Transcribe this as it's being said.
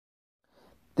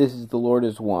this is The Lord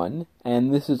is One,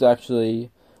 and this is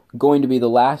actually going to be the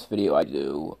last video I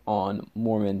do on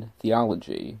Mormon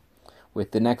theology, with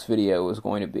the next video is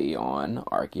going to be on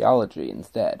archaeology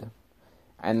instead.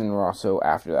 And then we're also,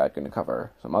 after that, going to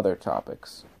cover some other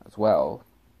topics as well.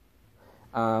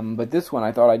 But this one,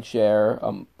 I thought I'd share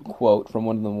a quote from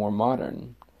one of the more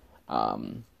modern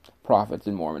prophets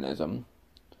in Mormonism.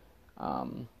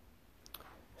 And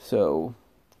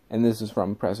this is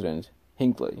from President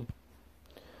Hinckley.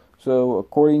 So,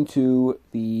 according to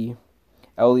the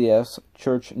LDS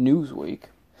Church Newsweek,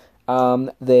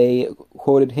 they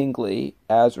quoted Hinckley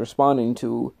as responding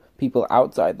to people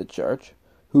outside the church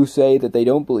who say that they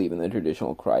don't believe in the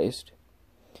traditional Christ.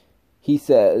 He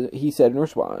said in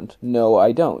response, "No,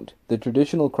 I don't. The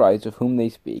traditional Christ of whom they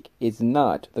speak is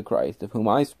not the Christ of whom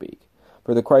I speak.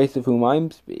 For the Christ of whom I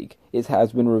speak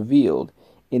has been revealed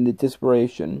in the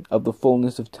dispensation of the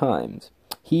fullness of times.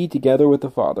 He, together with the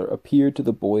Father, appeared to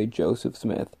the boy Joseph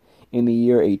Smith in the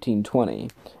year 1820,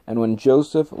 and when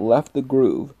Joseph left the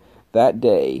grove that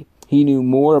day, he knew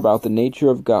more about the nature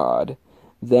of God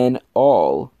than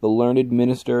all the learned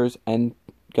ministers and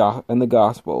the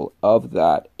gospel of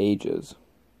that ages."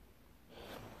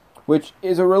 Which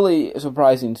is a really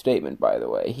surprising statement, by the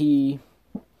way. He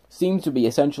seems to be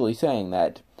essentially saying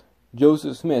that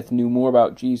Joseph Smith knew more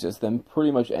about Jesus than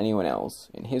pretty much anyone else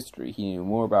in history. He knew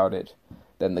more about it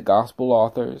than the gospel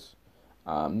authors,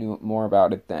 knew more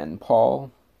about it than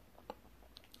Paul,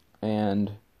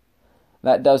 and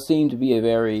that does seem to be a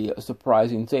very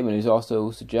surprising statement. He's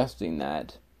also suggesting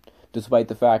that, despite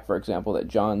the fact, for example, that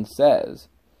John says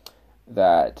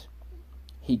that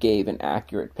he gave an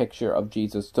accurate picture of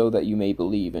Jesus so that you may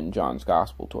believe in John's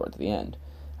gospel towards the end.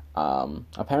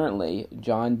 Apparently,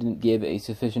 John didn't give a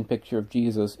sufficient picture of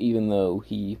Jesus, even though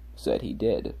he said he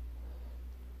did.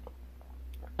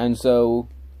 And so,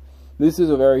 this is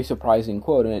a very surprising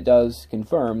quote, and it does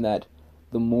confirm that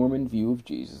the Mormon view of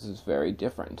Jesus is very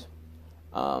different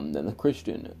than the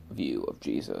Christian view of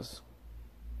Jesus.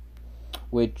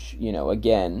 Which,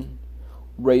 again,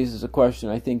 raises a question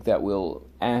I think that we'll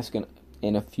ask in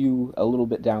a little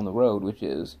bit down the road, which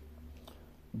is,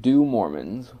 do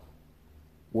Mormons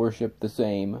worship the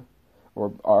same,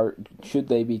 or should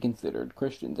they be considered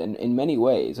Christians? And in many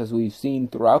ways, as we've seen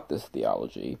throughout this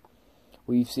theology,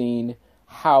 we've seen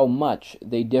how much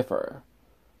they differ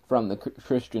from the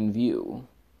Christian view.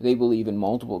 They believe in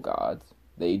multiple gods.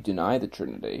 They deny the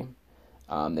Trinity.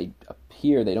 They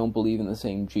don't believe in the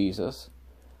same Jesus.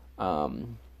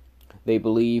 They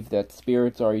believe that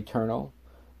spirits are eternal.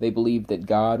 They believe that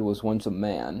God was once a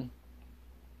man,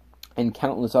 and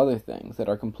countless other things that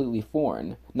are completely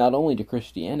foreign, not only to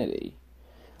Christianity,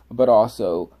 but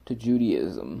also to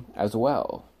Judaism as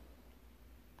well,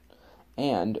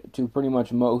 and to pretty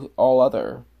much all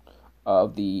other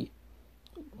of the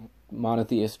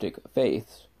monotheistic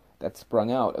faiths that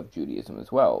sprung out of Judaism as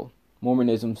well.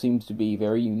 Mormonism seems to be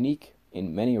very unique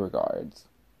in many regards,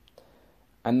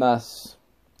 and thus,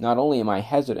 not only am I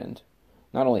hesitant,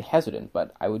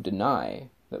 but I would deny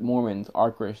that Mormons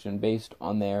are Christian based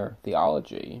on their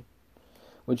theology,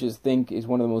 which is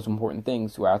one of the most important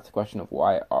things to ask the question of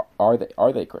why are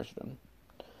they Christian,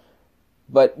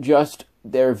 but just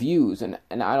their views and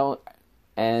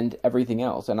everything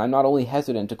else. And I'm not only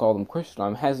hesitant to call them Christian,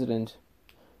 I'm hesitant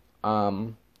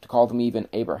to call them even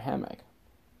Abrahamic,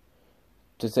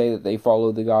 to say that they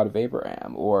follow the God of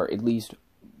Abraham, or at least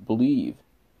believe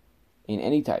in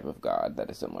any type of God that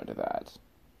is similar to that.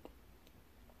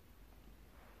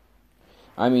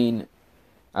 I mean,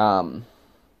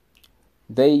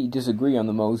 they disagree on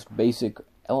the most basic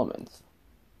elements.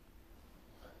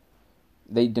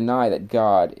 They deny that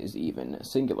God is even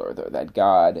singular, that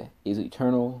God is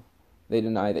eternal. They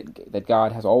deny that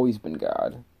God has always been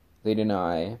God. They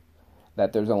deny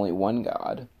that there's only one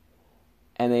God.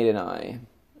 And they deny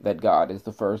that God is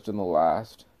the first and the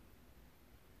last.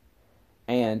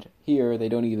 And here, they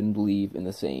don't even believe in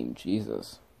the same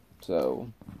Jesus.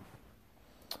 So,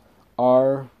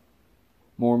 are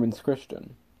Mormons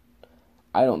Christian?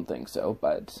 I don't think so,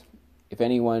 but if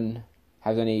anyone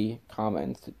has any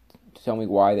comments to tell me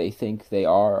why they think they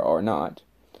are or not,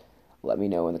 let me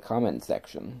know in the comments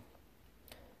section.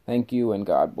 Thank you, and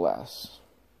God bless.